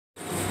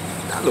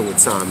I know what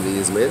time it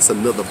is, man. It's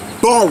another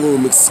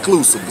barroom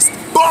exclusive. It's the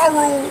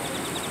barroom.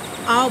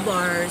 All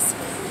bars,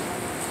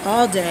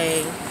 all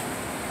day.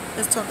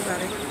 Let's talk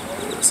about it.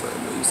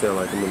 You sound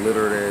like them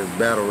illiterate ass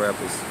battle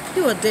rappers.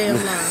 You a damn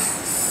lie.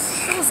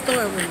 Don't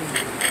start with me.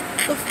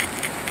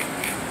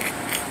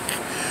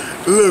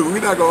 Look, we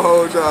not gonna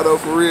hold y'all though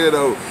for real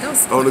though.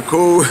 On the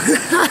cool,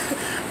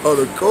 on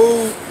the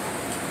cool,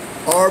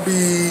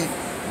 RBE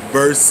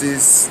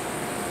versus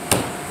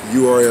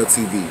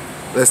URLTV.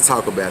 Let's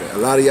talk about it. A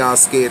lot of y'all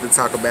scared to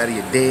talk about it.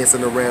 You're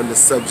dancing around the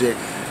subject.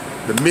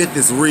 The myth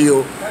is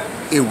real.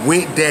 It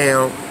went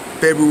down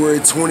February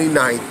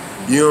 29th.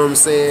 You know what I'm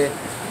saying?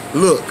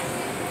 Look,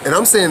 and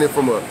I'm saying it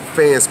from a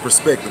fan's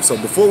perspective. So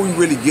before we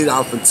really get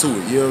off into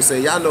it, you know what I'm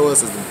saying? Y'all know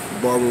us as the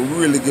barroom. We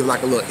really give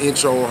like a little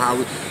intro on how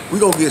we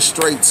gonna get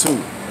straight to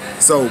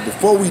it. So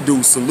before we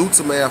do, salute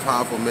to Math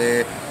Hopper,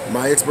 man.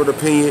 My expert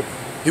opinion.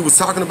 He was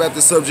talking about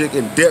the subject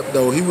in depth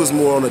though. He was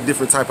more on a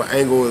different type of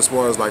angle as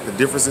far as like the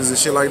differences and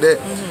shit like that.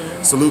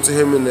 Salute to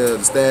him and the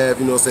staff,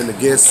 you know what I'm saying, the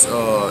guests,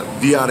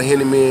 D.I. the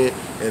Henneman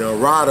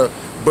and Rada.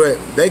 But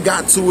they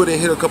got to it and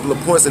hit a couple of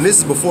points, and this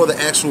is before the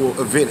actual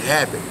event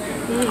happened.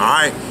 All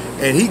right?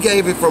 And he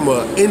gave it from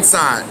an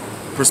inside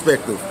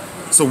perspective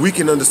so we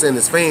can understand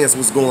as fans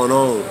what's going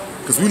on,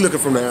 because we looking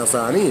from the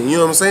outside in, you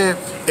know what I'm saying?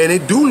 And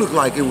it do look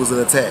like it was an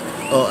attack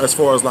as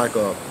far as like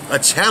a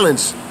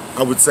challenge,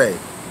 I would say,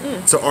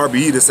 to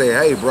RBE to say,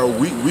 hey, bro,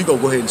 we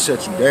gonna go ahead and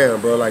shut you down,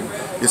 bro. Like,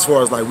 as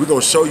far as like, we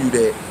gonna show you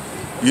that,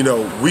 you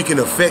know, we can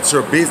affect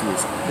your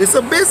business. It's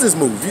a business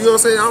move, you know what I'm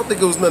saying? I don't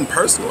think it was nothing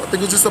personal. I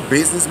think it was just a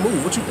business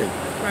move. What you think?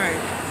 Right.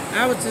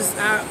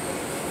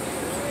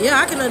 Yeah,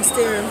 I can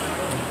understand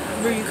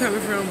where you coming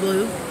from,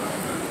 Blue.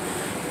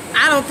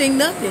 I don't think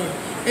nothing.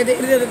 At the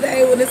end of the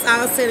day, when it's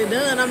all said and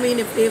done, I mean,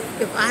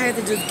 if I had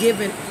to just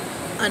give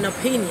an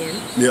opinion,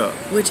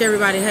 which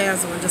everybody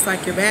has one, just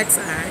like your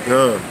backside,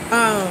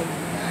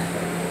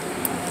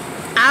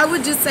 I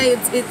would just say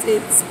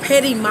it's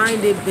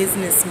petty-minded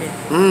businessmen.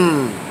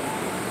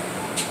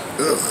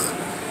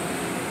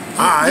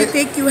 You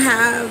think you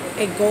have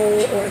a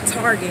goal or a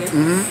target,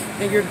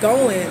 and you're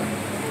going,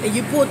 and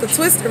you pull the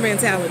twister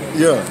mentality.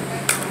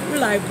 We're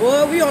like,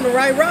 boy, we on the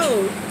right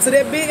road to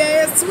that big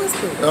ass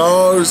twister.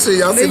 Oh shit,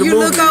 y'all see the movie. Then you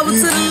look over to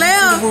the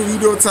left. The movie, you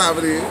know what time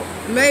it is.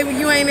 Maybe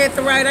you ain't at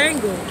the right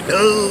angle.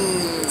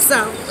 So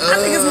I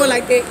think it's more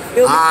like that.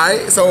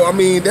 Alright, so I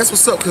mean that's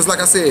what's up, because like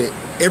I said,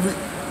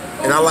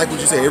 and I like what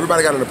you said,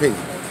 everybody got an opinion.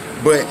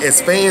 But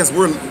as fans,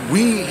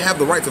 we have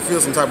the right to feel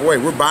some type of way.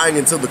 We're buying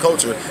into the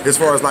culture as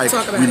far as like,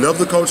 we love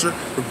the culture.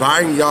 We're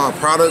buying y'all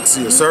products,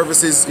 your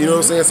services, you know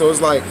what I'm saying? So it's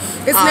like,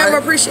 it's never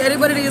appreciated,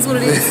 but it is what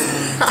it is.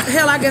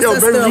 Hell, I guess that's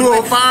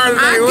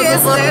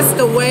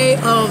the way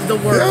of the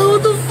world. Yo,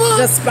 what the fuck?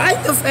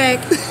 Despite the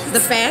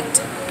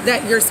fact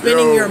that you're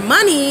spending your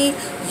money,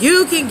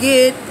 you can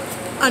get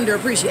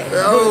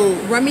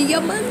underappreciated. Run me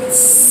your money.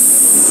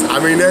 I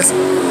mean, that's,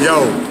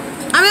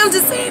 I'm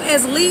just saying,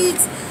 as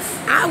leagues,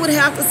 I would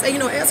have to say, you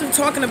know, as we're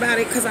talking about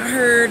it, because I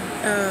heard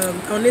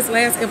on this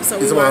last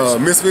episode we watched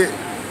Misfit,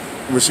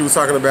 when she was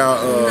talking about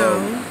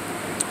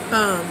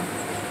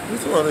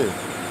which one is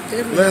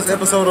last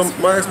episode of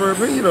My Expert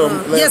Opinion, you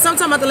know. Yes, I'm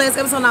talking about the last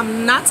episode.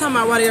 I'm not talking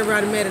about what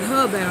everybody mad at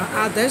her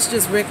about. That's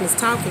just reckless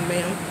talking,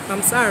 man.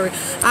 I'm sorry.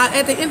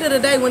 At the end of the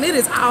day, when it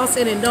is all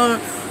said and done,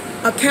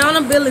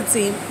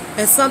 accountability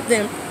is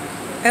something,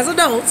 as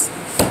adults,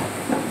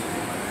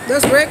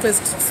 that's reckless,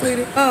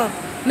 sweetie.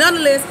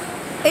 Nonetheless,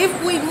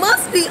 if we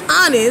must be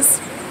honest,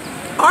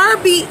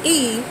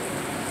 RBE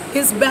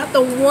is about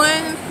the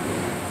one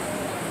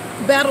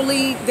battle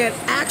league that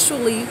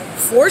actually,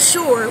 for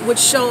sure, would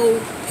show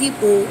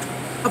people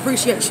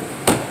appreciation.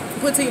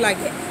 Put it to you like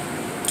that.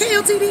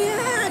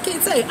 KLTD, I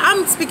can't say.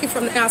 I'm speaking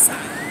from the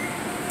outside.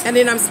 And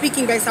then I'm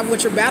speaking based on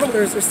what your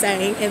battlers are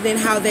saying and then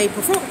how they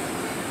perform.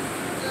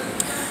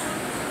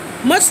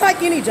 Much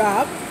like any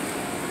job,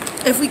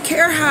 if we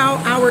care how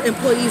our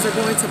employees are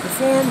going to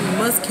perform, we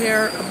must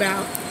care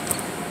about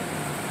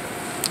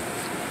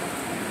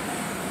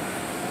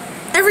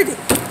everything.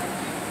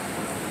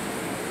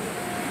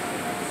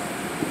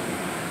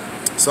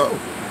 So,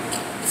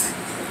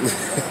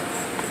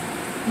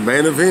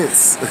 main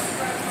events.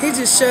 He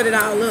just shut it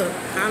all up.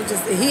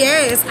 He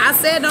asked. I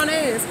said don't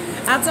ask.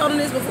 I told him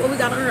this before we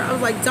got on her. I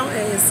was like, don't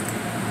ask.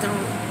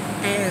 Don't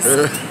ask.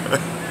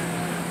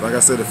 Like I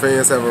said, the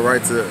fans have a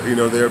right to, you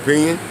know, their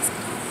opinion.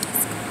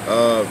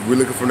 We're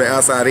looking from the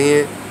outside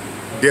in.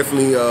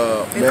 Definitely,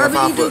 Math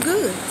Hopper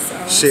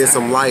shed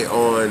some light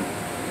on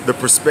the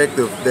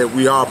perspective that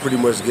we all pretty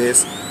much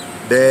guessed,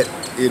 that,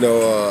 you know,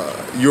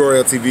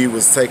 URLTV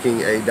was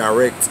taking a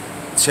direct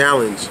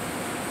challenge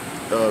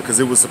because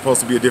it was supposed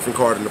to be a different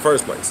card in the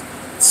first place.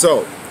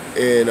 So,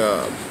 and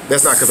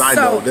that's not because I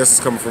know, this is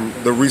coming from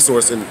the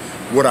resource and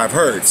what I've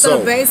heard.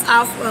 So based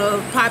off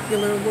of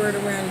popular word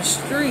around the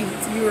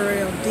streets,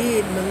 URL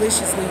did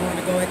maliciously want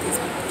to go at this.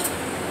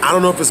 I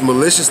don't know if it's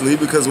maliciously,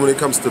 because when it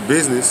comes to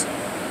business,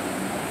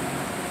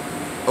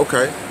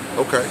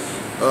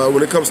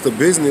 when it comes to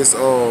business,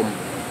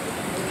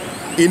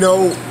 you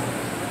know,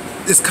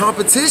 it's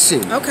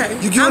competition. Okay.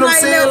 You get what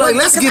I'm saying? Like,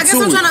 let's get to it. I guess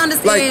I'm trying to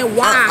understand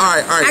why.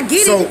 All right. I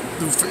get it. So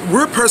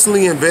we're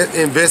personally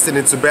invested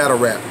into battle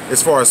rap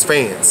as far as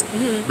fans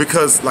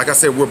because, like I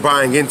said, we're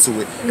buying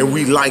into it and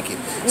we like it.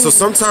 So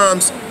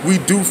sometimes we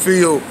do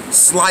feel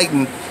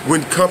slighting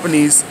when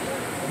companies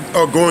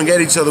are going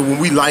at each other when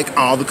we like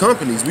all the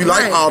companies. We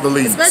like all the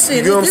leagues. Especially,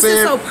 you know what I'm saying?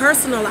 This is so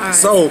personalized.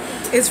 So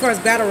as far as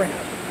battle rap.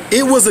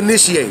 It was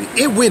initiated.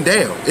 It went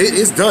down.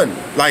 It's done.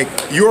 Like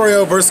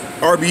URL versus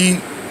RBE,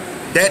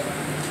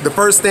 the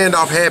first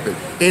standoff happened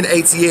in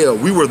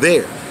ATL. We were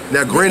there.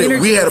 Now,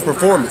 granted, we had a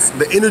performance.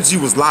 The energy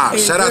was live.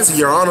 Shout out to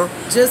Your Honor.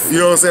 You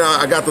know what I'm saying?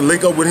 I got to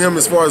link up with him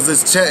as far as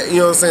this chat. You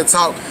know what I'm saying?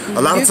 Talk.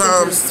 A lot of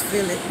times,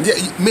 feel it. Yeah,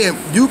 man,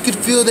 you could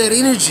feel that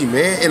energy,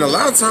 man. And a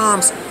lot of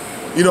times,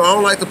 you know, I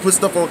don't like to put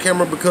stuff on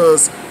camera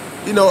because,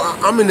 you know,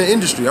 I'm in the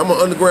industry. I'm an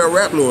underground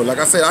rap lord. Like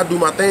I said, I do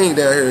my thing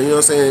down here, you know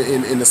what I'm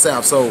saying, in the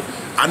South. So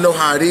I know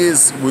how it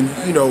is when,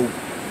 you know,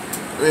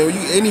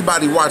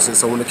 anybody watching.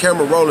 So when the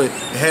camera rolling,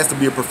 it has to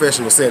be a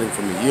professional setting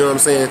for me. You know what I'm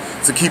saying?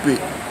 To keep it,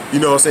 you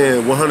know what I'm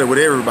saying, 100 with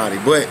everybody.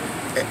 But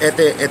at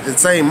the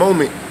same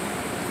moment,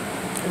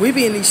 we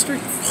be in these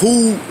streets.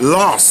 Who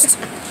lost?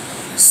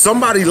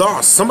 Somebody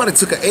lost. Somebody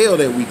took an L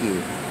that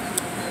weekend.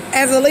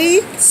 As a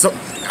league?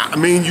 I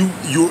mean,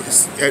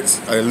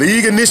 a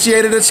league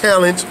initiated a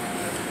challenge.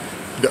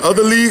 The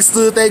other league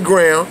stood their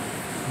ground.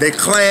 They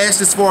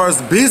clashed as far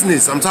as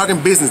business. I'm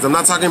talking business. I'm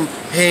not talking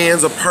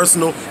hands or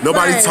personal.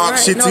 Nobody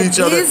talks shit to each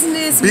other.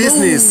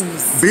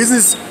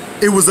 Business.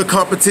 It was a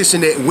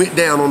competition that went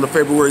down on the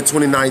February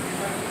 29th.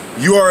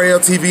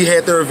 URLTV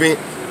had their event.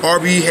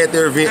 RBE had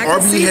their event.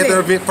 RBE had their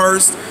event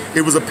first.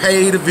 It was a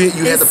paid event.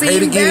 You had to pay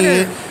to get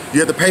in. You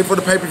had to pay for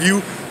the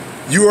pay-per-view.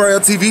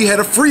 URLTV had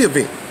a free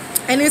event.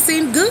 And it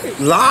seemed good.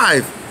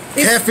 Live.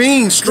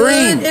 Caffeine,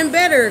 stream. Good and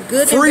better.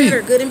 Good free, and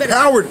better. Good and better.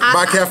 Powered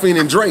by Caffeine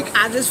and Drake.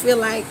 I just feel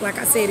like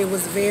I said, it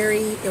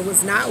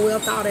was not well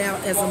thought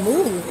out as a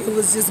move. It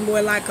was just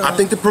more like a... I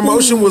think the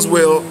promotion was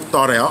well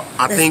thought out.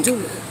 I think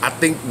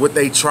what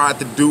they tried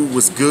to do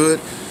was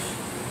good.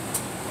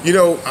 You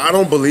know, I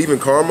don't believe in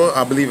karma.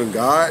 I believe in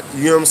God.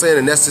 You know what I'm saying?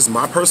 And that's just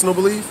my personal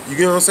belief. You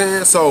get what I'm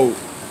saying? So,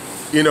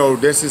 you know,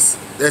 that's just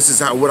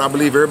what I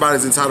believe.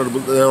 Everybody's entitled to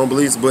their own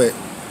beliefs, but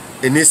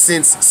in this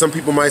sense, some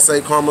people might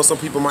say karma, some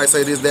people might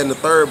say this, that, and the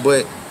third,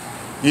 but,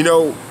 you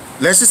know,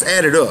 let's just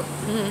add it up.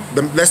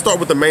 Let's start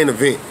with the main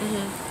event.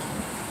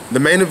 The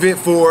main event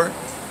for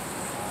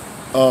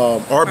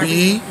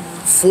RBE,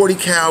 40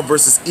 Cal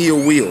versus Ill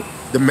Will.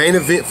 The main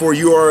event for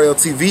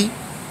URLTV,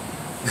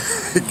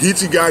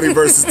 Geechee Gotti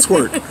versus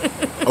Twerk.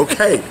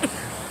 Okay.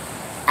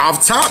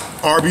 Off top,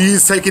 RBE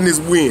is taking this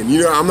win.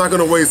 You know, I'm not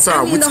going to waste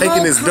time. We're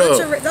taking this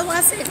dub. That's why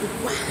I said,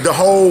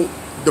 wow.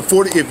 The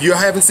 40, if you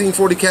haven't seen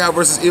 40 Cal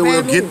versus Ill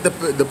Will, get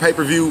the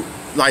pay-per-view.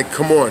 Like,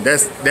 come on,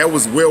 that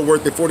was well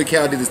worth it. 40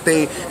 Cal did his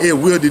thing. Ill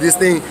Will did his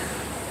thing.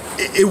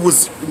 It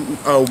was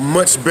a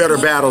much better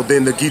battle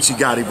than the Geechee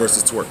Gotti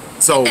versus Twerk.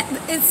 So,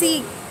 and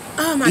see,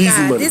 oh my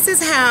God, money. This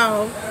is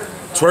how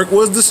Twerk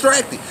was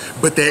distracted.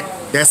 But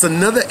that's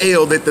another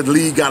L that the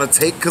league got to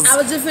take because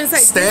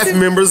staff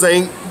members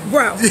ain't,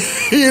 bro.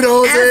 You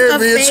know what I'm saying,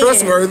 being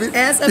trustworthy.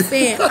 As a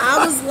fan,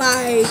 I was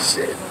like,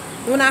 shit.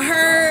 When I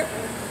heard.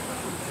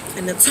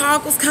 And the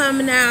talk was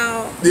coming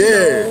out, you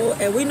know,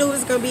 and we knew it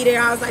was gonna be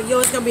there. I was like, yo,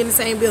 it's gonna be in the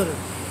same building.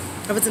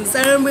 If it's in the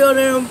same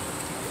building,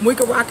 we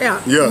could rock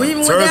out. Yeah, we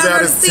even turns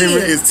out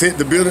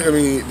the building. I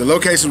mean, the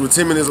location was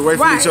 10 minutes away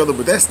from each other,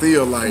 but that's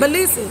still like. But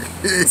listen,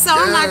 so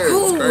I'm like,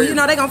 cool. You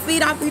know, they gonna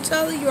feed off each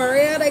other.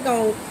 URL, they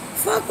gonna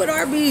fuck with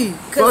RB.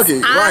 Cause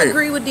I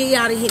agree with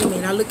D.I.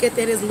 Hitman. I look at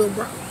that as little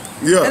bro.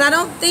 Yeah, and I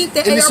don't think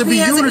that ARP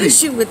has an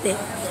issue with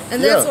that.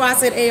 And that's why I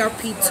said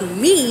ARP to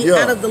me,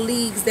 out of the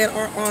leagues that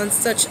are on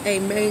such a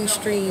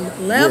mainstream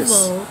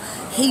level,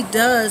 he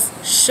does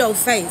show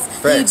face.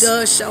 Facts. He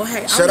does show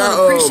hate. I don't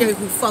appreciate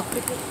who fuck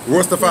with him.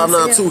 Royster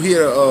 592, he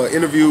had an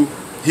interview.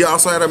 He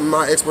also had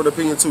my expert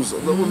opinion too. So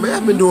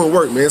Mav been doing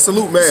work, man.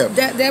 Salute Mav.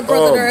 That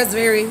brother there is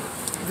very,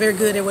 very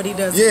good at what he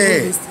does.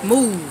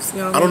 Moves. You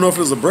know what I don't know if it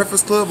was a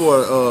Breakfast Club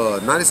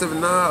or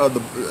 97.9 or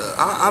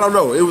I don't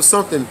know. It was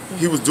something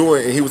he was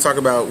doing, and he was talking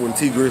about when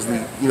T Grizzly,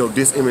 you know,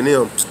 dissed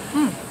Eminem.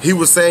 He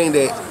was saying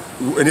that,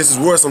 and this is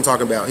Royce I'm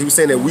talking about. He was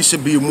saying that we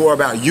should be more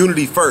about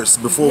unity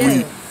first before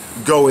we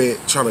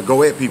trying to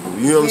go at people.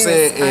 You know what I'm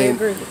saying? And I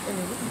agree.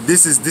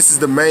 this is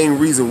the main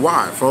reason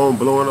why. Phone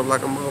blowing up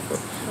like a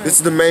motherfucker. Right. This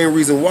is the main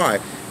reason why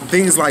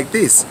things like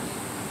this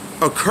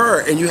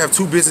occur, and you have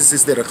two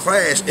businesses that are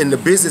clashed, and the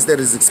business that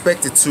is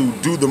expected to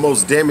do the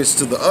most damage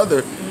to the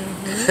other,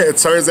 it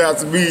turns out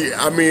to be,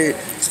 I mean,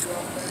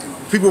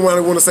 people might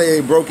want to say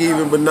it broke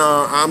even, but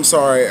nah, I'm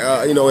sorry.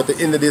 You know, at the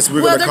end of this,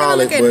 we're gonna call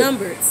it. Look at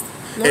numbers.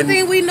 One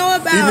thing we know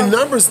about even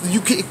numbers, you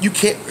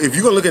can't. If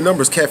you're gonna look at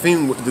numbers,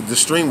 Caffeine, the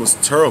stream was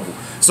terrible.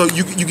 So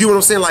you get what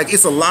I'm saying? Like,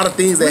 it's a lot of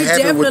things that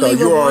happen with the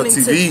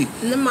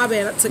URLTV. My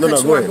bad to cut you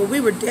short, but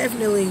we were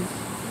definitely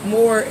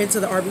more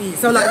into the RBE.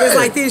 So like it's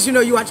like this, you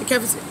know, you watch your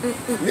Caffeine.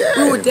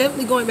 We were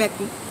definitely going back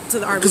to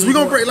the RBE. Because we're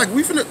gonna break. Like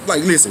we finna.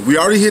 Like listen, we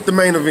already hit the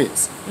main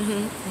events.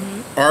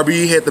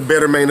 RBE had the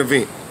better main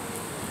event.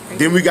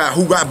 Then we got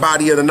who got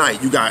body of the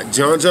night. You got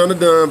John the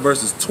Dunn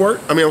versus Twerk.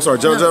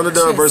 John the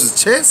Dunn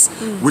versus Chess,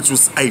 which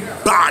was a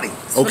body.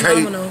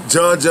 Okay, Phenomenal.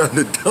 John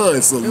the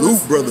Dunn.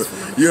 Salute, brother.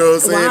 You know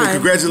what I'm saying? And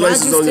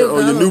congratulations on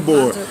your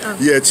newborn.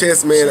 Yeah,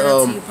 Chess, man.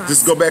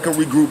 Just go back and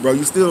regroup, bro.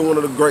 You still one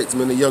of the greats,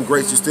 man. The young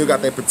greats. You still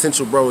got that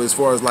potential, bro. As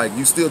far as like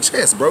you still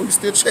Chess, bro. You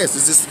still Chess.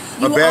 It's just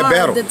a bad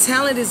battle. The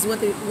talent is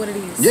what it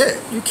is. Yeah.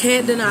 You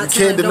can't deny. You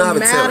can't deny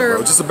the talent, bro.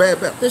 It's just a bad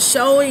battle. The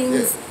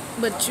showings,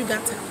 but you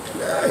got talent.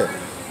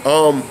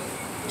 Yeah.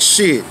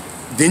 Shit.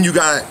 Then you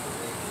got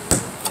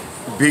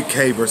Big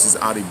K versus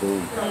Adi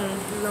Boom.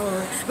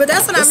 Lord. But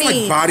that's what I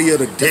mean. Like body of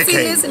the decade.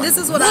 See, listen, this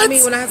is what I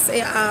mean when I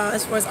say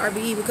as far as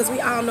RBE, because we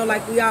all know,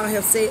 like we all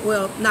have said,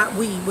 well, not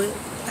we, but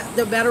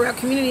the battle rap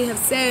community have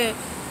said,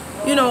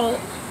 you know,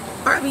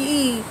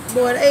 RBE,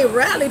 boy, they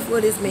rallied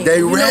for this man.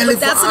 They rallied but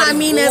that's what I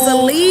mean as a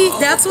league.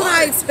 That's what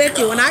I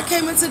expected. When I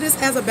came into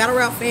this as a battle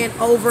rap fan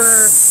over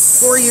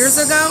 4 years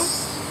ago,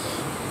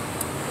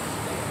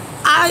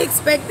 I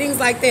expect things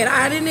like that.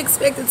 I didn't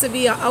expect it to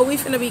be oh, we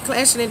finna be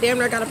clashing and damn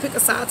near gotta pick a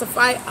side to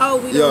fight. Oh,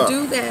 we don't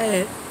do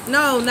that.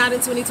 No, not in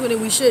 2020.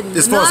 We shouldn't.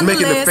 As far as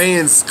making the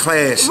fans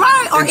clash,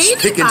 right, or and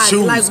anybody. pick and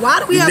choose. Like, why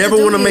do we have to do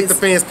never want to this? make the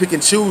fans pick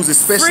and choose,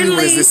 especially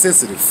when it's this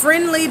sensitive.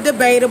 Friendly,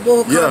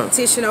 debatable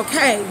competition.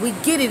 Okay, we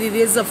get it. It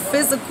is a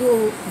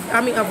physical,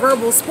 a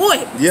verbal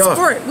sport.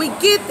 Sport. We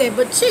get that,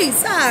 but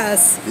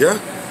Jesus. Yeah.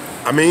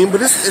 I mean,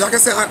 but it's like I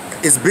said,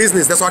 it's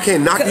business. That's why I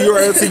can't knock the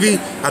URLTV.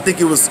 I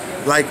think it was,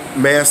 like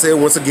Mav said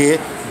once again,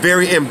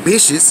 very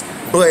ambitious.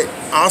 But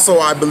also,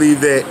 I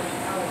believe that,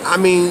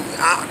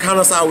 I kind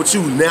of side with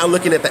you. Now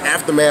looking at the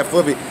aftermath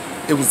of it,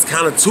 it was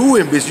kind of too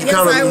ambitious. You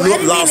kind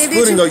of lost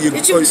footing on your.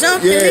 Did you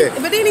jump? Yeah.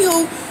 But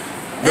anywho,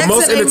 the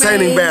most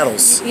entertaining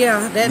battles.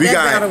 Yeah, that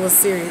battle was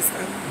serious.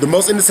 The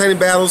most entertaining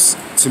battles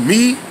to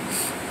me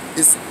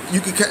is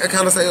you could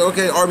kind of say,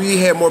 okay, RBE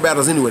had more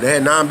battles anyway. They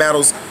had 9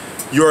 battles.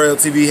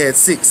 URLTV had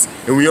 6,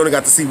 and we only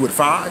got to see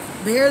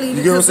 5. Barely.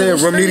 You know what I'm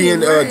saying? Romney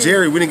and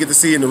Jerry, we didn't get to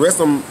see, and the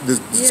rest of them, the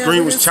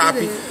screen was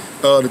choppy.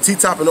 The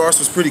T-Top and Arse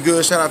was pretty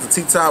good. Shout out to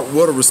T-Top.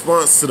 What a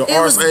response to the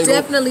Arse angle. It was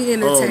definitely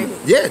entertaining.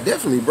 Yeah,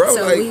 definitely, bro.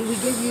 So like, we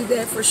give you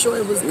that for sure.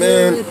 It was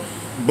good.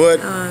 But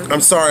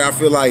I'm sorry. I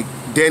feel like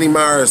Danny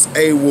Myers,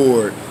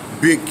 A-Ward,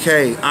 Big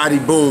K, Adi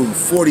Boom,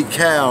 40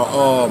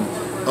 Cal,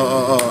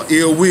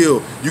 Ill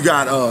Will. You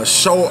got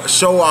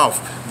Show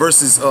Off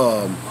versus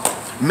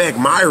Mac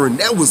Myron.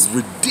 That was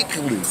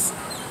ridiculous.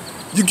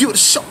 You get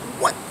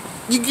what?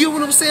 You get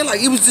what I'm saying?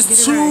 Like, it was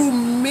just too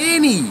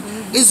many.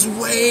 It's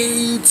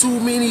way too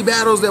many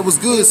battles that was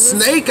good.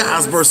 Snake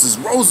Eyes versus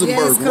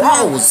Rosenberg.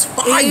 Raw was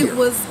fire. It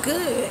was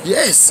good.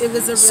 Yes. It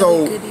was a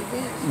really good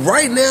event.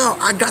 Right now,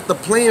 I got the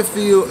playing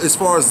field as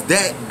far as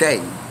that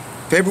day.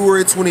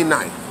 February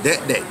 29th,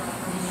 that day.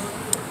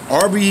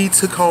 RBE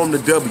took home the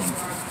W.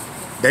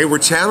 They were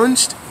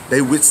challenged.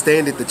 They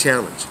withstanded the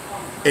challenge.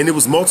 And it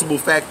was multiple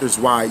factors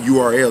why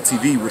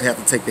URLTV would have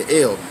to take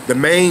the L. The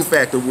main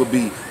factor would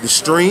be the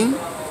stream.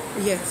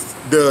 Yes.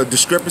 The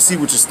discrepancy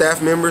with your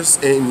staff members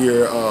and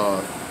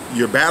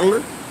your battler,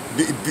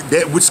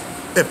 that which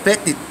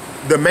affected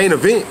the main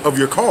event of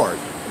your card.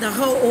 The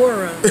whole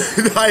aura.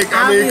 Like,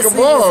 come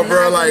on,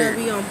 bro. Like,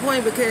 be on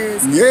point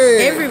because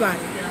everybody,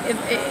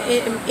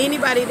 if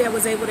anybody that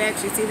was able to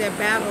actually see that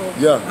battle,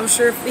 I'm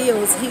sure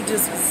feels he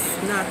just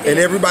was not there. And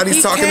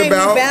everybody's talking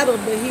about he battled,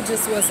 but he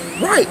just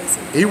wasn't right.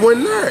 He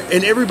wasn't there,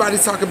 and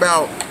everybody's talking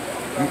about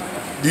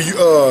the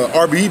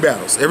RBE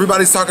battles.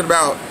 Everybody's talking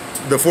about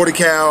the 40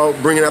 Cal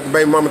bringing out the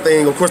baby mama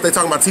thing. Of course, they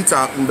talking about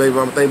T-Top and baby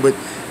mama thing, but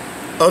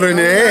other than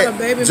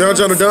that,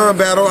 John the Dunn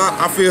battle,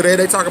 I feel that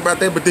they talk about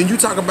that. But then you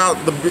talk about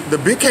the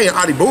Big K and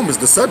Adi Boom is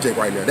the subject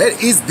right now.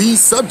 That is the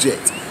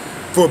subject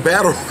for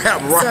battle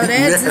rap right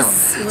now.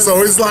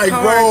 So it's like,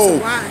 bro,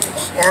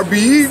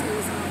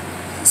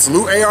 RBE,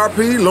 salute ARP,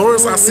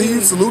 Lawrence, I see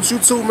you, salute you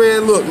too,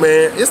 man. Look,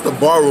 man, it's the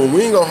barroom.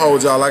 We ain't gonna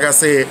hold y'all. Like I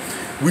said,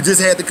 we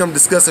just had to come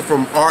discuss it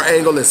from our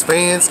angle as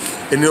fans,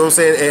 and you know what I'm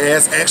saying, and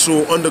as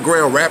actual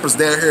underground rappers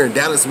down here in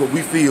Dallas, what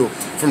we feel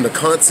from the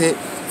content,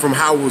 from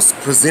how it was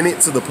presented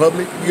to the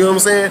public, you know what I'm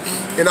saying?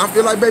 And I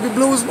feel like Baby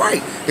Blue is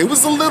right. It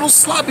was a little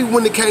sloppy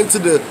when it came to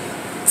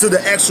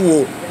the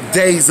actual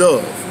days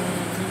of.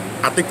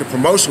 I think the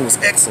promotion was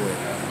excellent.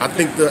 I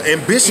think the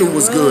ambition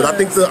was good. I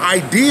think the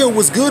idea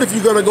was good if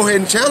you're gonna go ahead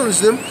and challenge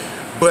them.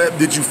 But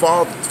did you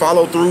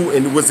follow through,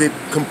 and was it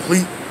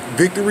complete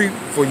victory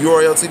for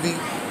URLTV?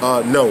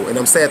 No, and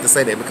I'm sad to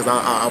say that because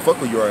I fuck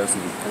with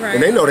URLTV. Right.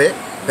 And they know that.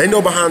 They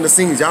know behind the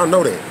scenes. Y'all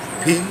know that.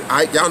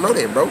 Y'all know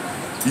that, bro.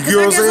 You get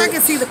what I'm saying? I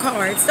can see the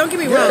cards. Don't get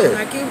me wrong.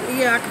 I can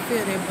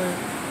feel that,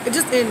 but it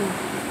just didn't.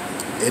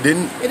 It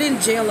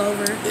didn't gel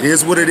over. It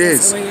is what it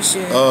is. The way it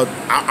should.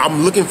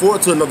 I'm looking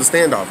forward to another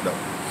standoff though.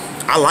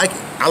 I like it.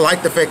 I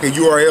like the fact that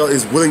URL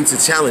is willing to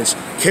challenge.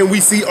 Can we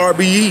see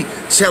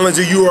RBE challenge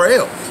a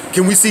URL?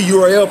 Can we see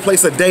URL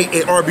place a date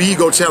and RBE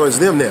go challenge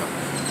them now?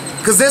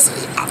 Because it's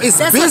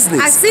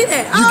business. I see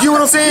that. You get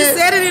what I'm saying? You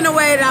said it in a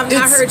way that I've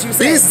not heard you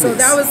say. So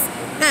that was.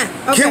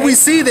 Okay. Can we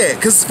see that?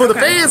 Because for the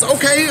fans,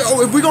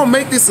 if we're gonna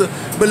make this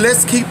but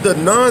let's keep the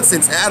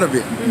nonsense out of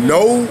it.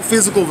 No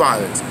physical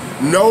violence,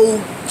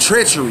 no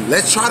treachery.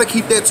 Let's try to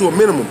keep that to a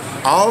minimum.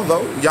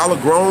 Although y'all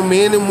are grown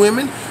men and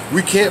women,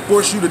 we can't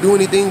force you to do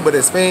anything, but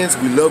as fans,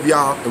 we love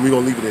y'all and we're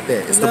gonna leave it at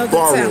that. It's the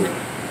bar room.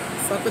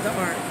 Fuck with the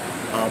art.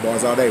 All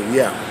bars all day.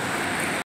 We out.